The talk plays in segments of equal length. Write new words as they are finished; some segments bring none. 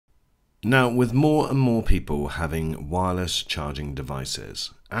Now, with more and more people having wireless charging devices,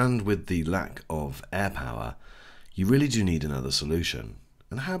 and with the lack of AirPower, you really do need another solution.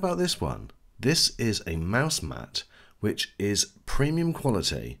 And how about this one? This is a mouse mat, which is premium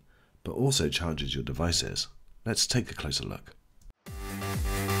quality, but also charges your devices. Let's take a closer look.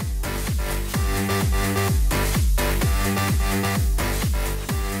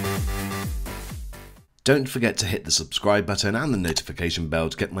 Don't forget to hit the subscribe button and the notification bell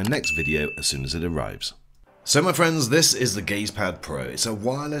to get my next video as soon as it arrives. So my friends, this is the GazePad Pro. It's a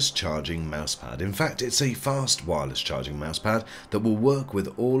wireless charging mousepad. In fact, it's a fast wireless charging mousepad that will work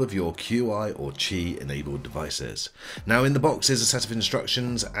with all of your QI or Qi enabled devices. Now in the box is a set of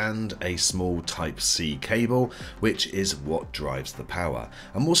instructions and a small Type-C cable, which is what drives the power.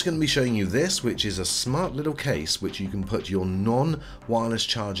 I'm also going to be showing you this, which is a smart little case which you can put your non-wireless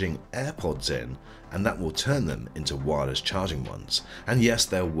charging AirPods in, and that will turn them into wireless charging ones. And yes,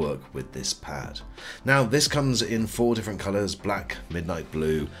 they'll work with this pad. Now this comes in 4 different colors: black, midnight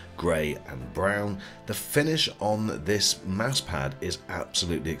blue, grey and brown. The finish on this mousepad is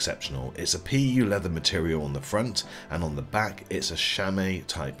absolutely exceptional. It's a PU leather material on the front, and on the back it's a chamois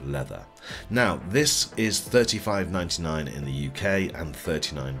type leather. Now this is $35.99 in the UK and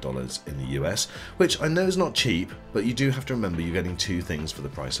 $39 in the US, which I know is not cheap, but you do have to remember you're getting 2 things for the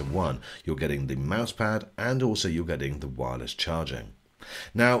price of one. You're getting the mousepad and also you're getting the wireless charging.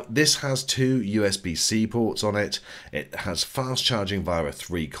 Now this has 2 USB-C ports on it. It has fast charging via a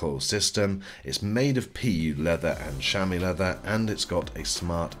 3-coil system. It's made of PU leather and chamois leather, and it's got a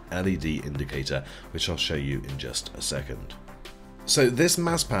smart LED indicator, which I'll show you in just a second. So this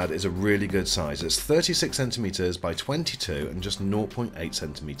mousepad is a really good size. It's 36 centimeters by 22 and just 0.8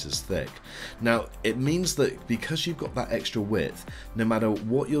 centimeters thick. Now it means that because you've got that extra width, no matter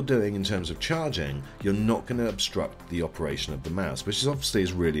what you're doing in terms of charging, you're not going to obstruct the operation of the mouse, which is obviously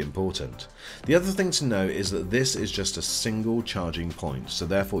really important. The other thing to know is that this is just a single charging point, so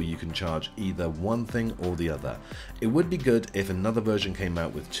therefore you can charge either one thing or the other. It would be good if another version came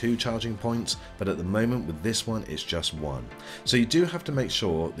out with 2 charging points, but at the moment with this one it's just one. So you do have to make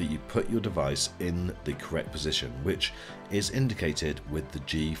sure that you put your device in the correct position, which is indicated with the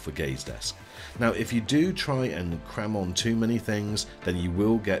G for gaze desk. Now if you do try and cram on too many things, then you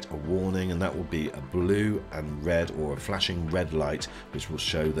will get a warning, and that will be a blue and red, or a flashing red light, which will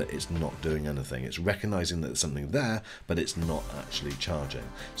show that it's not doing anything. It's recognizing that there's something there, but it's not actually charging.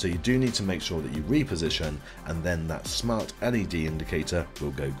 So you do need to make sure that you reposition, and then that smart LED indicator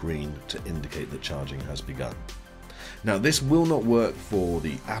will go green to indicate that charging has begun. Now this will not work for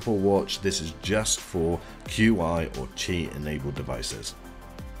the Apple Watch. This is just for QI or Qi enabled devices.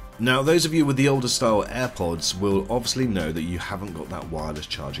 Now those of you with the older style AirPods will obviously know that you haven't got that wireless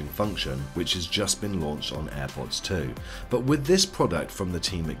charging function, which has just been launched on AirPods 2. But with this product from the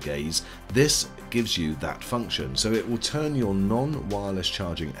team at Gaze, this gives you that function. So it will turn your non-wireless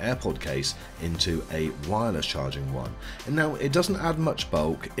charging AirPod case into a wireless charging one. And now it doesn't add much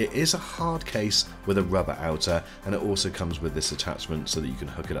bulk. It is a hard case with a rubber outer, and it also comes with this attachment so that you can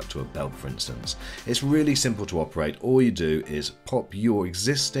hook it up to a belt, for instance. It's really simple to operate. All you do is pop your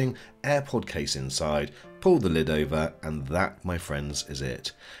existing AirPod case inside, pull the lid over, and that, my friends, is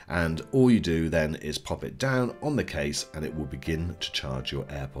it. And all you do then is pop it down on the case and it will begin to charge your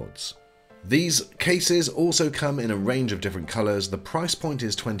AirPods. These cases also come in a range of different colours. The price point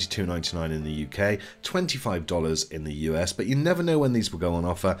is $22.99 in the UK, $25 in the US, but you never know when these will go on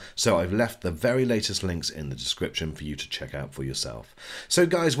offer, so I've left the very latest links in the description for you to check out for yourself. So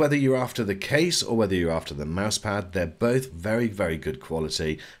guys, whether you're after the case or whether you're after the mousepad, they're both very, very good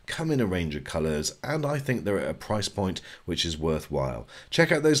quality, come in a range of colours, and I think they're at a price point which is worthwhile.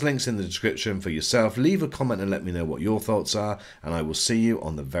 Check out those links in the description for yourself, leave a comment and let me know what your thoughts are, and I will see you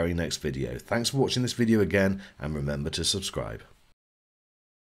on the very next video. Thanks for watching this video again, and remember to subscribe.